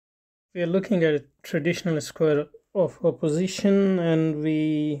We are looking at a traditional square of opposition, and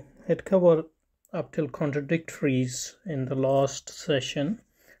we had covered up till contradictories in the last session.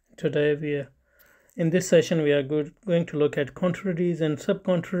 Today in this session we are going to look at contraries and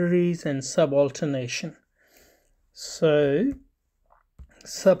subcontraries and subalternation. So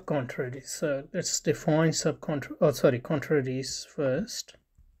subcontraries. So let's define contraries first.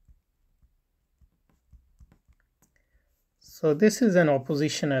 So this is an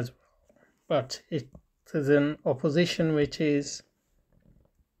opposition as well, but it is an opposition which is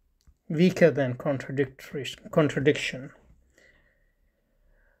weaker than contradiction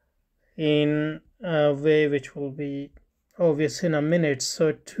in a way which will be obvious in a minute.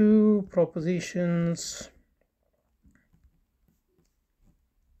 So two propositions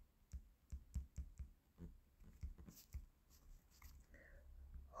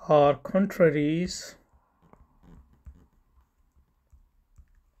are contraries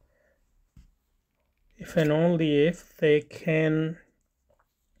if and only if they cannot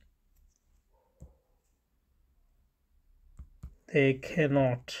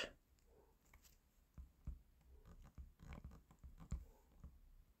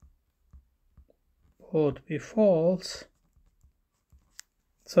both be false.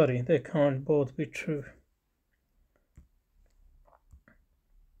 Sorry, they can't both be true.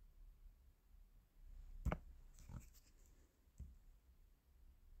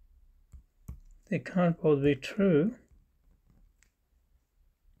 They can't both be true.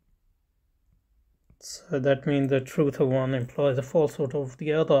 So that means the truth of one implies the falsehood of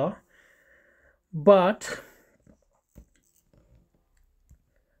the other. But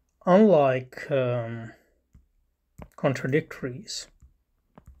unlike contradictories,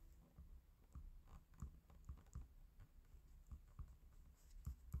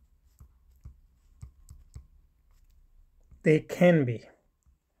 they can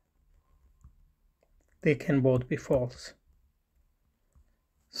both be false.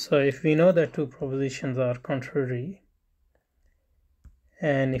 So if we know that two propositions are contrary,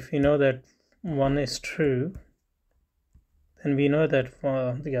 and if we know that one is true, then we know that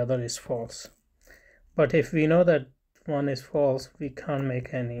the other is false. But if we know that one is false, we can't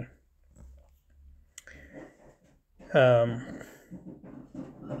make any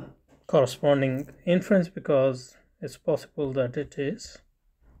corresponding inference, because it's possible that it is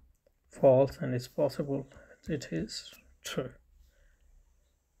false and it's possible that it is true.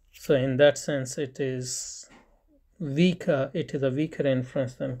 So in that sense, it is a weaker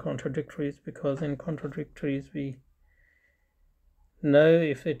inference than contradictories, because in contradictories we know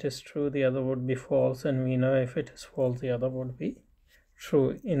if it is true the other would be false, and we know if it is false the other would be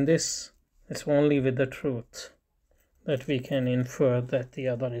true. In this, it's only with the truth that we can infer that the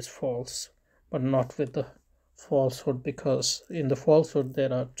other is false, but not with the falsehood, because in the falsehood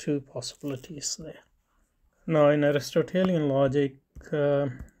there are two possibilities there. Now in Aristotelian logic,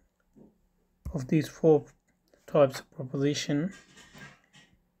 of these four types of proposition,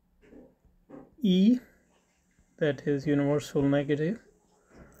 E, that is universal negative,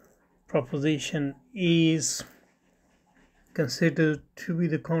 proposition is considered to be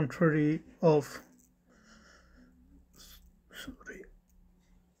the contrary of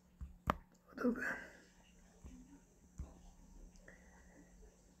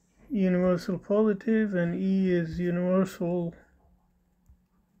universal positive, and E is universal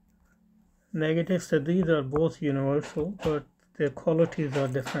negative. So these are both universal, but their qualities are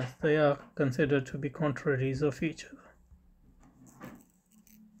different. They are considered to be contraries of each other.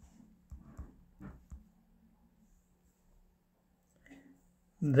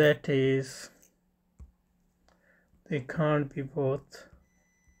 That is, they can't be both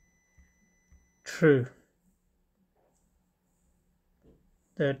true.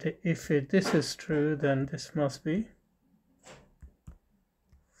 That if this is true, then this must be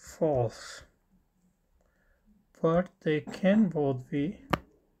false. But they can both be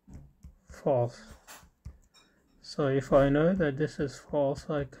false. So if I know that this is false,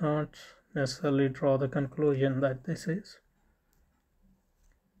 I can't necessarily draw the conclusion that this is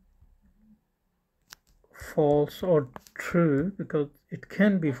false or true, because it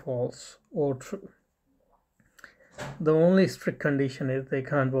can be false or true. The only strict condition is they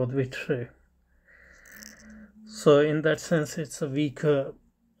can't both be true. So in that sense, it's a weaker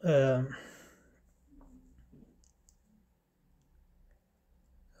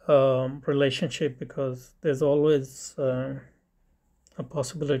relationship, because there's always a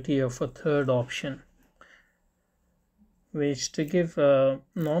possibility of a third option, which, to give a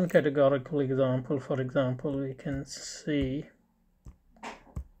non-categorical example, for example, we can see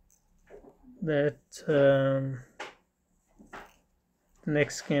that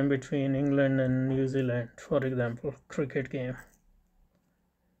next game between England and New Zealand, for example, cricket game,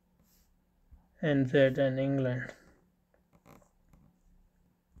 NZ and England.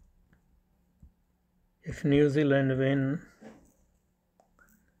 If New Zealand win,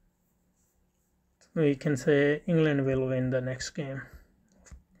 we can say England will win the next game,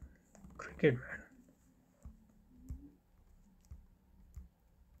 cricket match.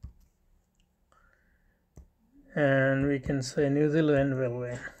 And we can say New Zealand will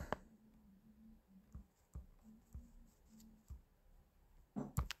win.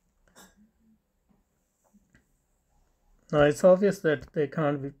 Now it's obvious that they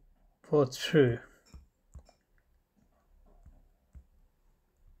can't be both true.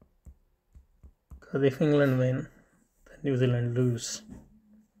 Because if England win, then New Zealand lose.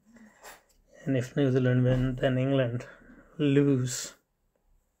 And if New Zealand win, then England lose.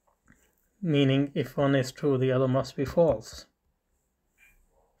 Meaning if one is true, the other must be false.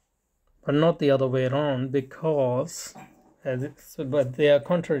 But not the other way around, because but they are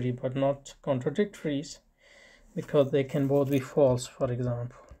contrary but not contradictories, because they can both be false, for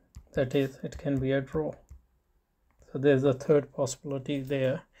example. That is, it can be a draw. So there's a third possibility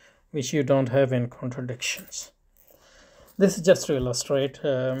there, which you don't have in contradictions. This is just to illustrate.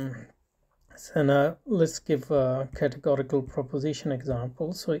 So now let's give a categorical proposition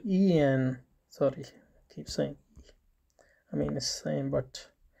example. So sorry, I keep saying E. I mean, it's the same, but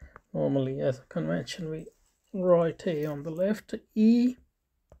normally as a convention, we write A on the left. E,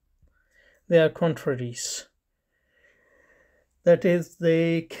 they are contraries. That is,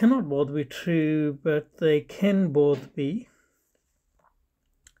 they cannot both be true, but they can both be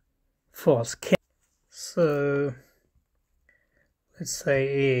false. So let's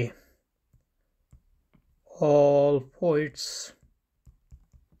say A. All poets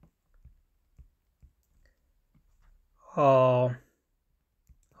are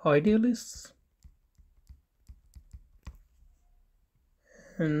idealists,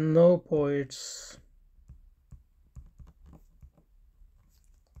 and no poets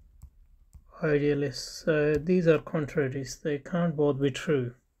idealists. These are contraries. They can't both be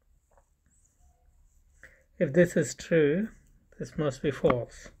true. If this is true, this must be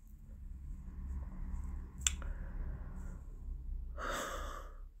false.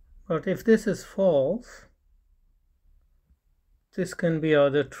 But if this is false, this can be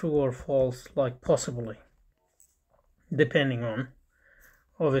either true or false, like possibly, depending on,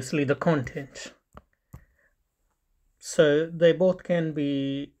 obviously, the content. So they both can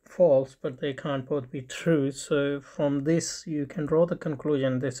be false, but they can't both be true. So from this, you can draw the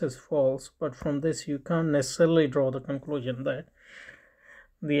conclusion this is false, but from this, you can't necessarily draw the conclusion that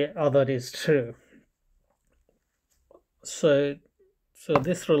the other is true. So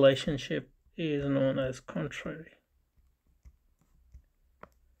this relationship is known as contrary.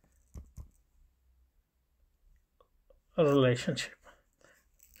 A relationship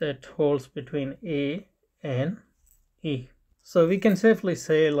that holds between A and E. So we can safely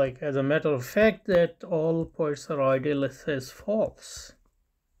say, like, as a matter of fact, that all poets are idealists is false.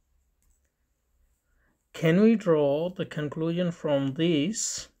 Can we draw the conclusion from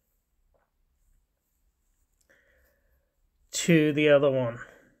this to the other one?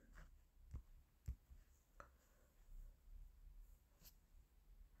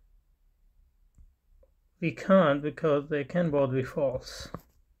 We can't, because they can both be false.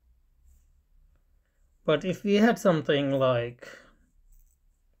 But if we had something like,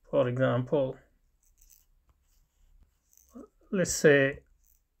 for example, let's say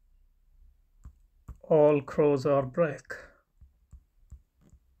all crows are black.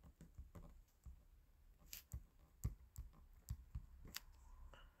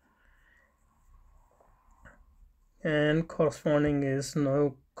 And corresponding is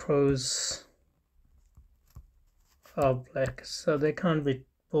no crows are black. So they can't be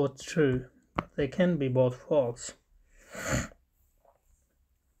both true. They can be both false.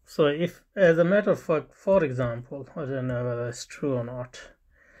 So if, as a matter of fact, for example, I don't know whether it's true or not,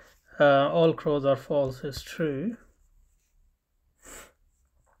 all crows are false is true,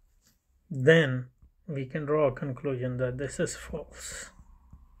 then we can draw a conclusion that this is false.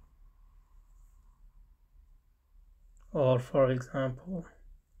 Or, for example,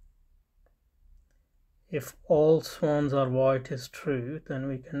 if all swans are white is true, then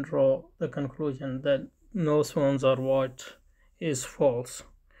we can draw the conclusion that no swans are white is false.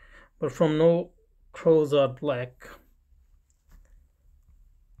 But from no crows are black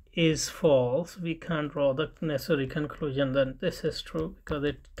is false, we can't draw the necessary conclusion that this is true, because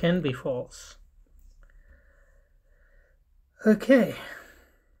it can be false. Okay,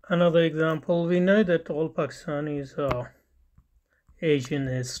 another example, we know that all Pakistanis are Asian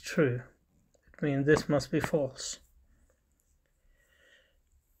is true. It means this must be false.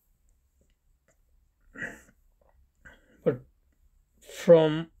 But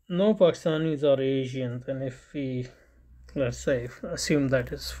from no Pakistanis are Asian, then if we, let's say, assume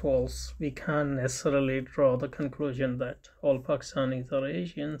that is false, we can't necessarily draw the conclusion that all Pakistanis are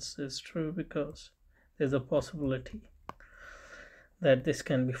Asians is true, because there's a possibility that this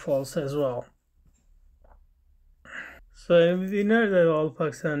can be false as well. So we know that all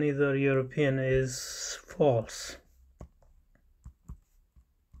Pakistanis are European is false.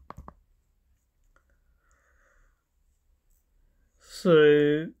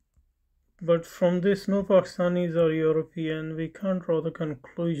 So, but from this no Pakistanis are European, we can't draw the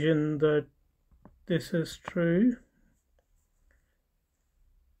conclusion that this is true.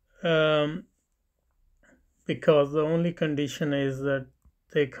 Because the only condition is that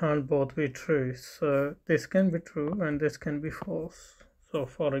they can't both be true. So this can be true and this can be false. So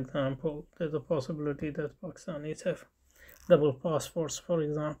for example, there's a possibility that Pakistanis have double passports, for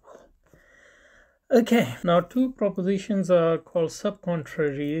example. Okay, now two propositions are called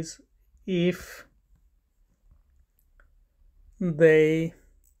subcontraries if they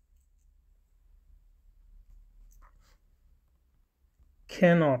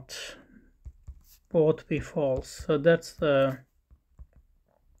cannot both be false. So that's the,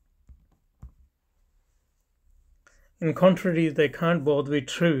 in contraries they can't both be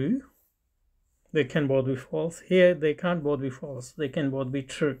true, they can both be false. Here they can't both be false, they can both be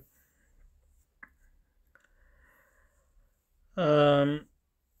true.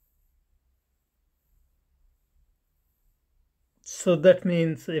 So that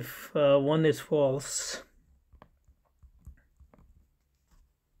means if one is false,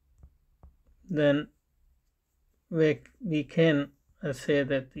 then we can say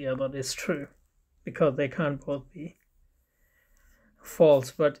that the other is true, because they can't both be false.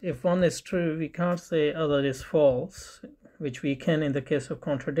 But if one is true, we can't say other is false, which we can in the case of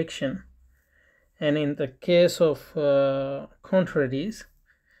contradiction. And in the case of contraries,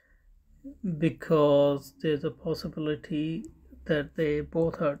 because there's a possibility that they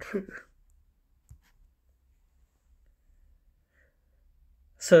both are true.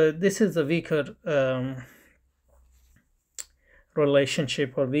 So this is a weaker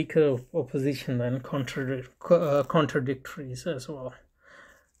relationship, or weaker opposition than contradictories as well.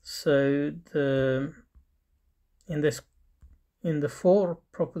 So in the four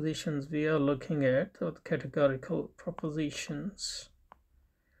propositions we are looking at, or the categorical propositions,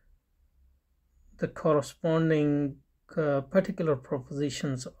 the corresponding particular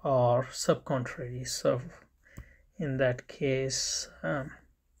propositions are subcontraries. So in that case,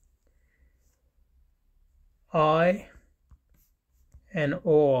 I and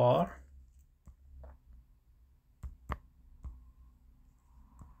O are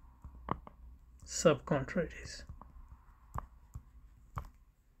subcontraries.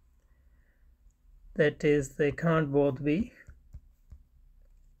 That is, they can't both be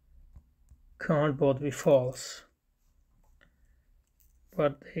false,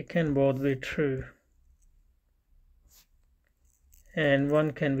 but they can both be true, and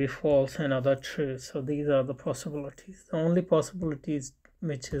one can be false and other true. So these are the possibilities. The only possibilities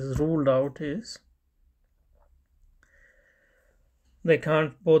which is ruled out is they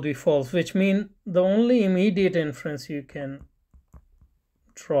can't both be false, which means the only immediate inference you can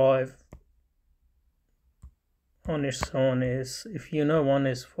drive on its own is, if you know one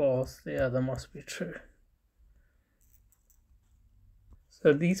is false, the other must be true.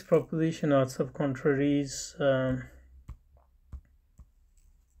 So these propositions are subcontraries.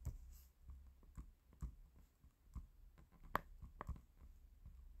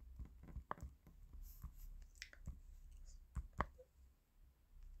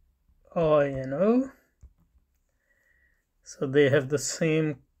 I and O. So they have the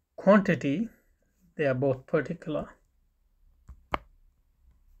same quantity, they are both particular,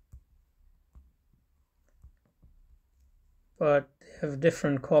 but they have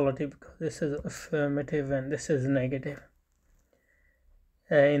different quality, because this is affirmative and this is negative.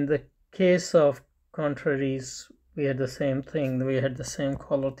 In the case of contraries, we had the same thing, we had the same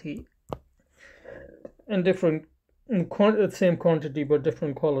quality and different, same quantity but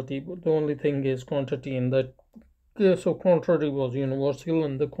different quality. But the only thing is quantity in that case of contrary was universal,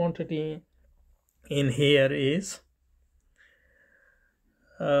 and the quantity in here is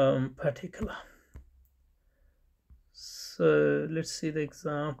particular. So let's see the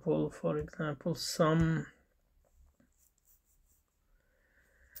example. For example, some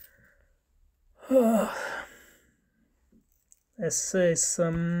let's say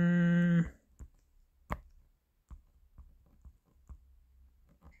some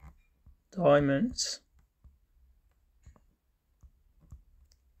diamonds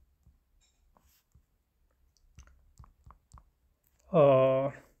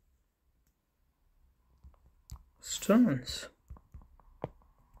are stones,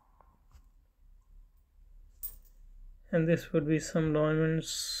 and this would be some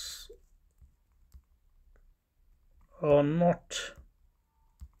diamonds are not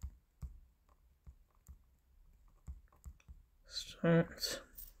stones.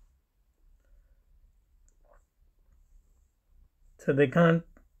 So they can't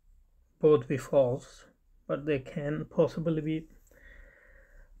both be false, but they can possibly be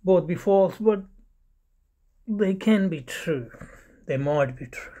both be false, but they can be true. They might be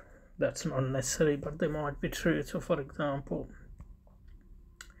true. That's not necessary, but they might be true. So for example,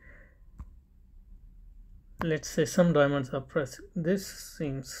 let's say some diamonds are precious. This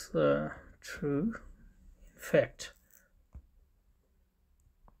seems true. In fact,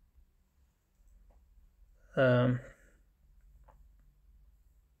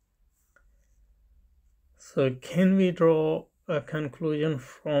 so can we draw a conclusion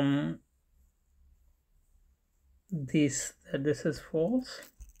from this that this is false?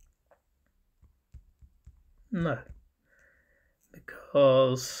 No,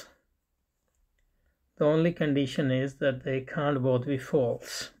 because the only condition is that they can't both be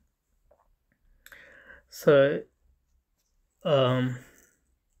false. So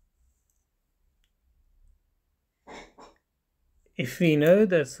if we know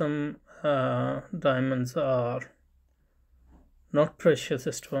that some diamonds are not precious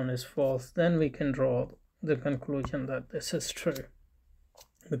stone is false, then we can draw the conclusion that this is true,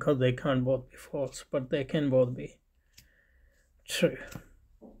 because they can't both be false, but they can both be true.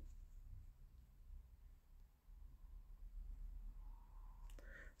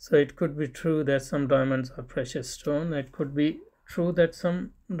 So it could be true that some diamonds are precious stone. It could be true that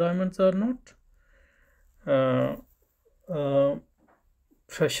some diamonds are not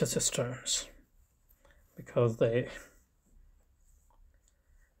precious stones, because they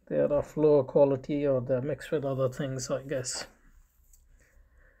are of lower quality, or they're mixed with other things, I guess.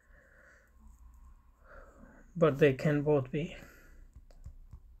 But they can both be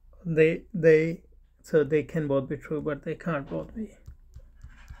so they can both be true, but they can't both be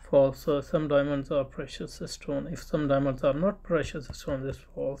false. So some diamonds are precious stone. If some diamonds are not precious stone, this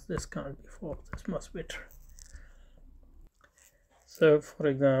false. This can't be false. This must be true. So for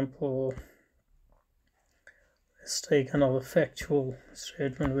example, let's take another factual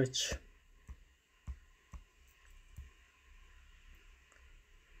statement which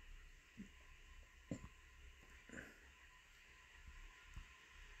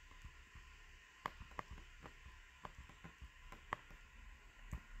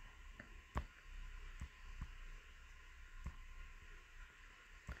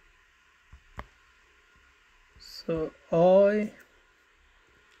so I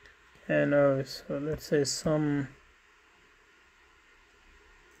and O. So let's say some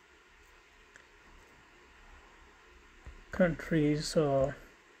countries are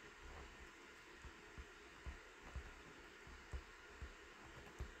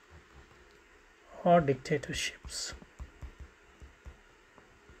dictatorships.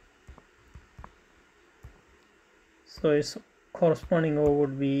 So its corresponding O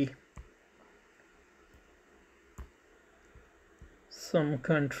would be some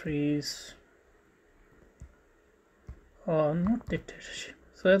countries are not dictatorship.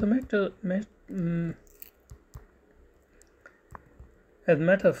 So as a matter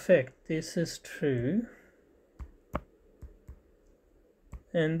of fact, this is true,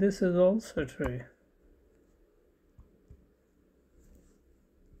 and this is also true.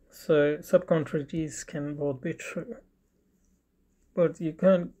 So subcontrarities can both be true, but you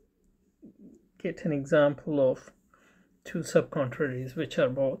can't get an example of two subcontraries which are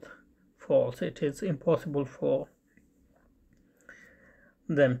both false. It is impossible for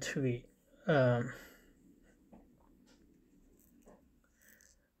them to be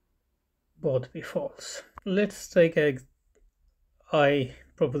both be false. Let's take a I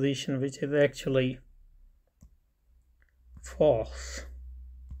proposition which is actually false.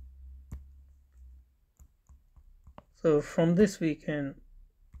 So from this we can,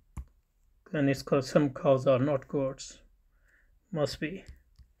 and it's called some cows are not goats, must be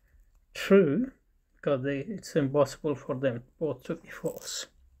true, because it's impossible for them both to be false.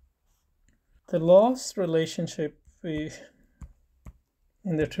 The last relationship in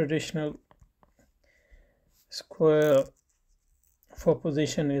the traditional square for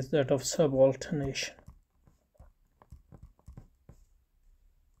position is that of subalternation.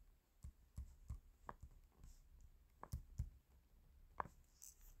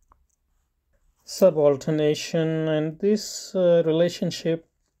 subalternation, and this relationship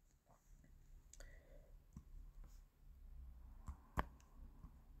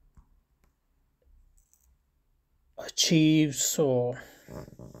achieves or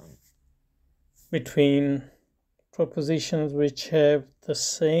between propositions which have the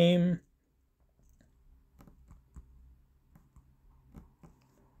same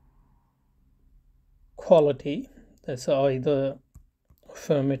quality, that's either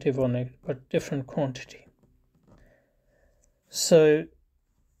affirmative or negative, but different quantity. So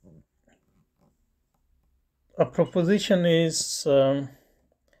a proposition is so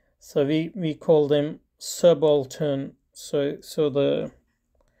we call them subaltern. So the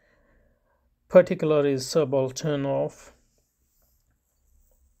particular is subaltern of,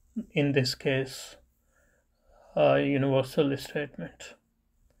 in this case, a universalist statement,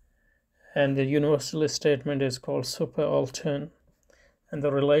 and the universalist statement is called superaltern, and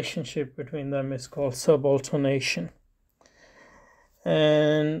the relationship between them is called subalternation.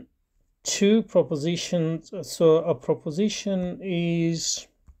 And two propositions, so a proposition is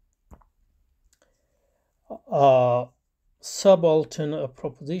a subaltern. A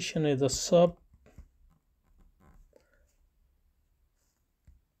proposition is a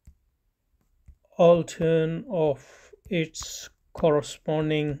subaltern of its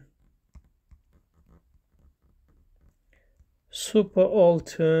corresponding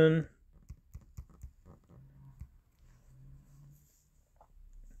superaltern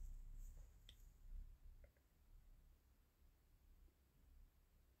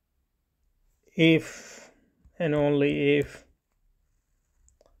if and only if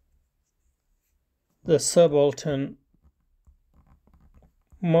the subaltern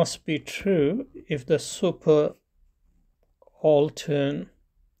must be true if the superaltern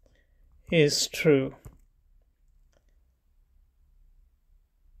is true.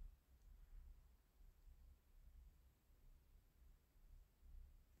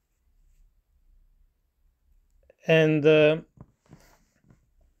 And the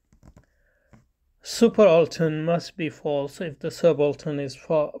superaltern must be false if the subaltern is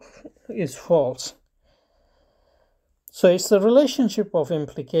false. So it's the relationship of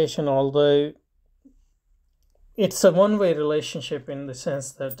implication, although it's a one-way relationship in the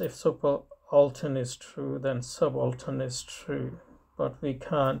sense that if superaltern is true, then subaltern is true. But we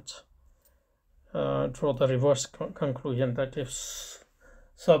can't draw the reverse conclusion that if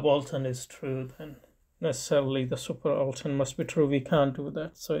subaltern is true, then necessarily the superaltern must be true. We can't do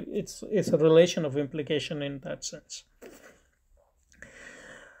that. So it's a relation of implication in that sense.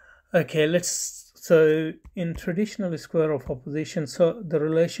 Okay, so in traditional square of opposition, so the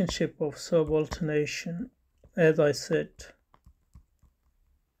relationship of subalternation, as I said,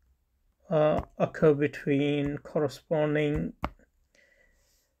 occur between corresponding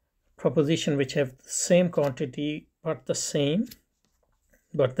proposition which have the same quantity but the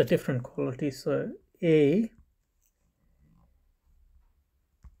different quality. So A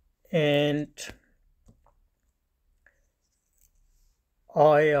and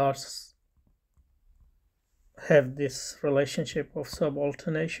I have this relationship of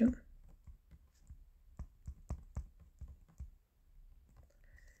subalternation,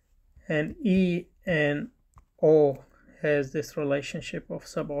 and E and O has this relationship of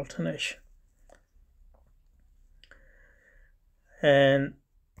subalternation. And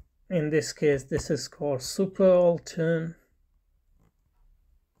in this case, this is called superaltern,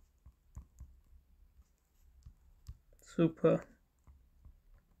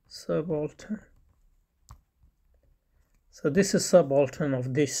 subaltern. So this is subaltern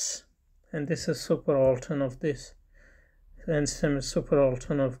of this, and this is superaltern of this, and same is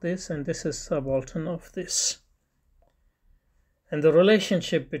superaltern of this, and this is subaltern of this. And the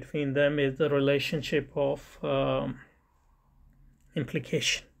relationship between them is the relationship of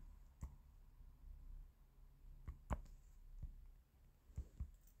implication.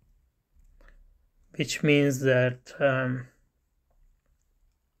 Which means that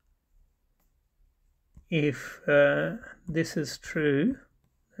if this is true,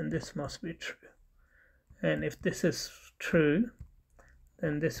 then this must be true. And if this is true,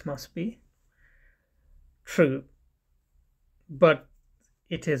 then this must be true. But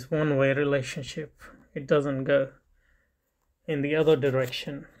it is one-way relationship. It doesn't go in the other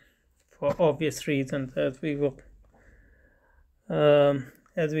direction for obvious reasons, as we will,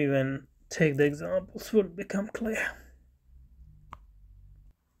 as we when take the examples, will become clear.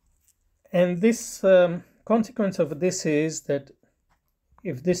 And this consequence of this is that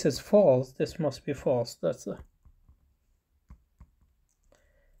if this is false, this must be false.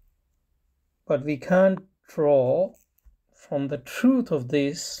 But we can't draw from the truth of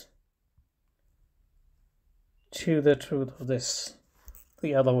this to the truth of this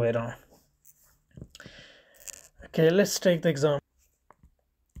the other way around. Okay, let's take the example.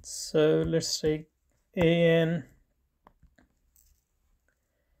 So let's take A and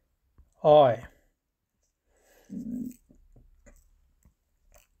I.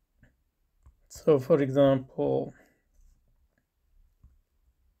 So for example,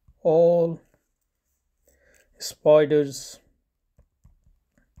 all spiders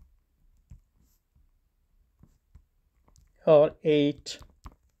are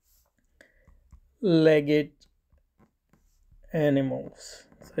 8-legged animals.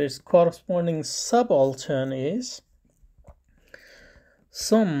 So its corresponding subaltern is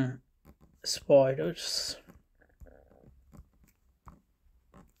some spiders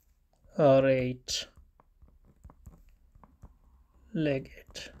are 8-legged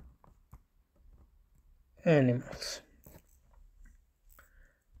animals.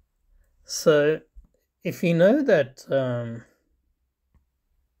 So if we know that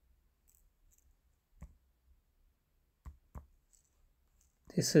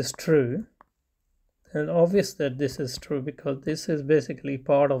this is true, then obvious that this is true because this is basically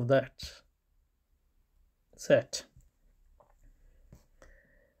part of that set.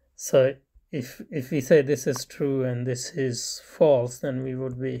 So if we say this is true and this is false, then we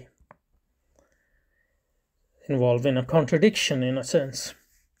would be involved in a contradiction in a sense.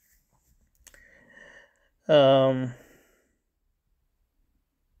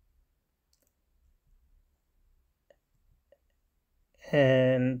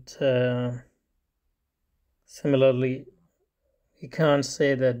 Similarly, we can't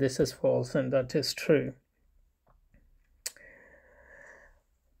say that this is false and that is true.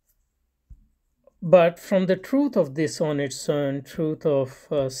 But from the truth of this on its own, truth of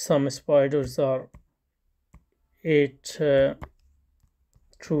some spiders are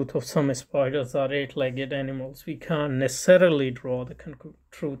 8-legged animals, we can't necessarily draw the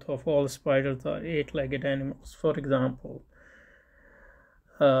truth of all spiders are 8-legged animals. For example,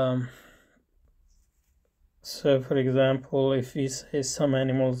 so for example, if we say some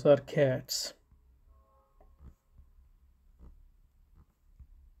animals are cats,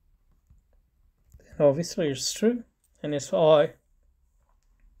 then obviously it's true, and it's I.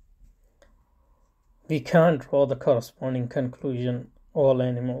 We can't draw the corresponding conclusion all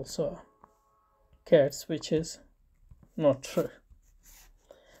animals are cats, which is not true.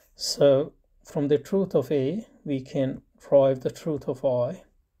 So from the truth of A, we can derive the truth of I.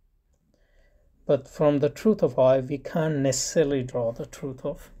 But from the truth of I, we can't necessarily draw the truth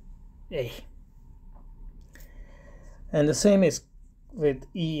of A. And the same is with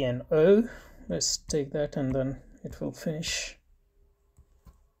E and O. Let's take that and then it will finish.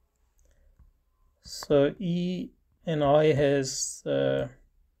 So E and I has the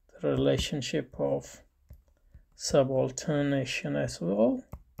relationship of subalternation as well.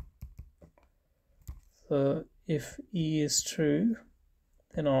 So if E is true,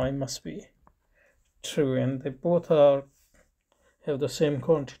 then I must be true, and they both have the same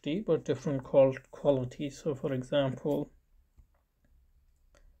quantity but different qualities. So for example,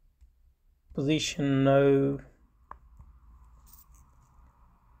 position no,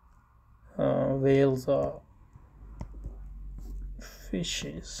 whales are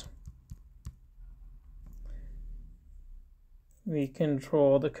fishes. We can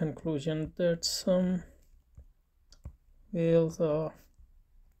draw the conclusion that some whales are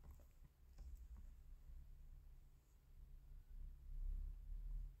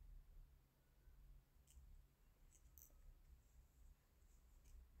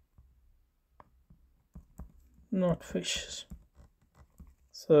not fishes.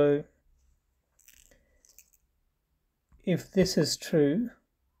 So if this is true,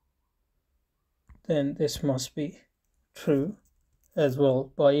 then this must be true as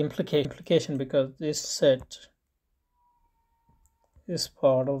well by implication, because this set is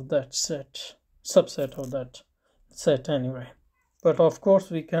part of that set, subset of that set anyway. But of course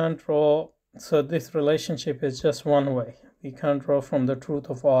we can't draw, so this relationship is just one way. We can't draw from the truth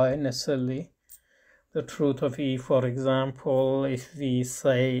of I necessarily the truth of E. For example, if we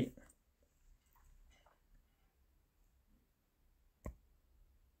say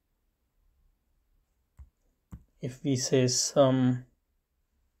some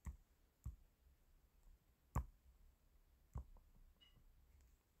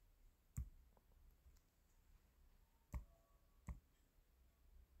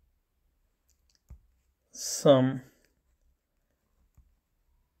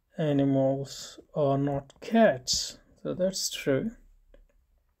animals are not cats, so that's true.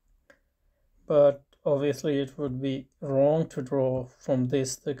 But obviously it would be wrong to draw from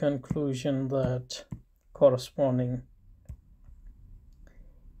this the conclusion that corresponding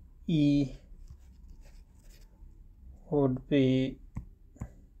E would be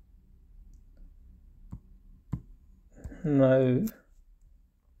no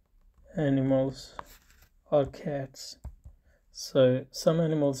animals are cats. So some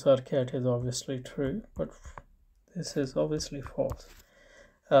animals are cat is obviously true, but this is obviously false.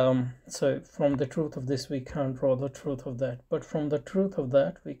 So from the truth of this we can't draw the truth of that, but from the truth of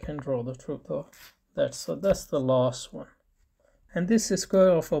that we can draw the truth of that. So that's the last one. And this square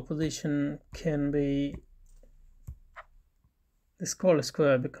of opposition can be, it's called a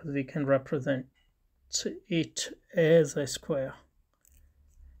square because we can represent it as a square.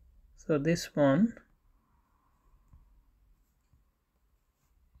 So this one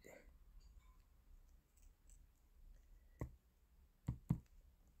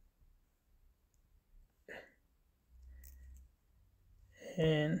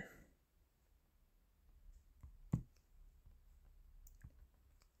and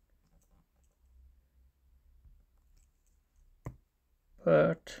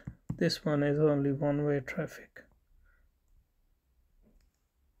but this one is only one-way traffic.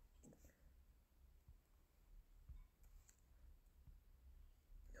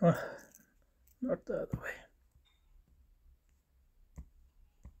 Oh, not the other way.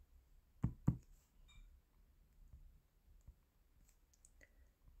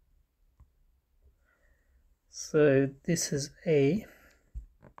 So this is A,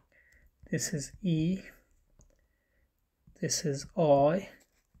 this is E, this is I,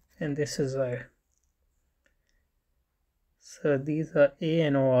 and this is O. So these are A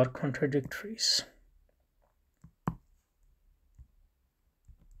and O are contradictories.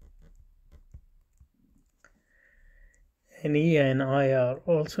 And E and I are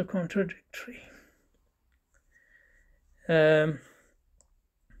also contradictory.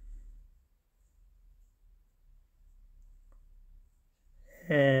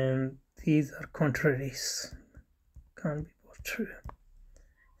 And these are contraries, can't be both true.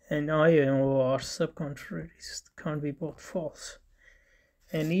 And I and O are subcontrarities, can't be both false.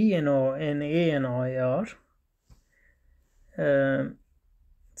 And E and O and A and I are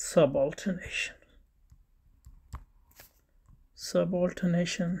subalternation.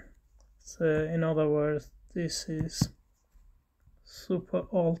 Subalternation. So in other words, this is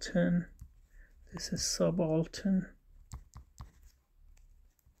superaltern, this is subaltern,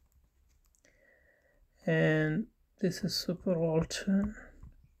 and this is superaltern,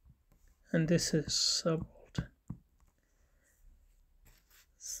 and this is subaltern.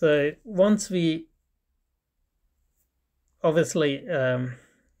 So once we obviously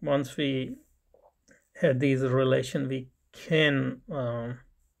once we had these relations, we can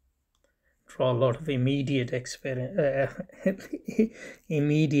draw a lot of immediate experience,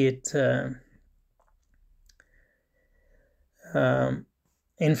 immediate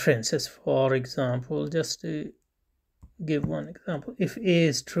inferences. For example, just to give one example, if A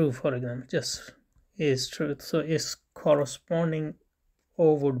is true, for example, just A is true, so its corresponding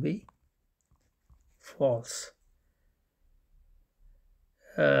O would be false.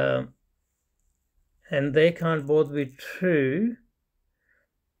 And they can't both be true,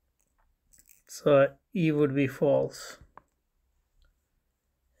 so E would be false.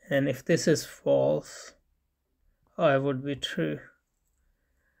 And if this is false, I would be true.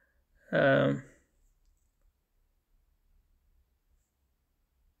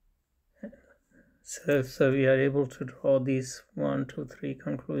 So we are able to draw these 1, 2, 3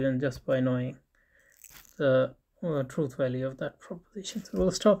 conclusions just by knowing the truth value of that proposition. So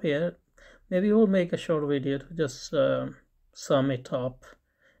we'll stop here. Maybe we'll make a short video to just sum it up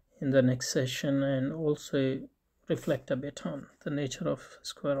in the next session and also reflect a bit on the nature of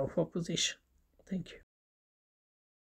square of opposition. Thank you.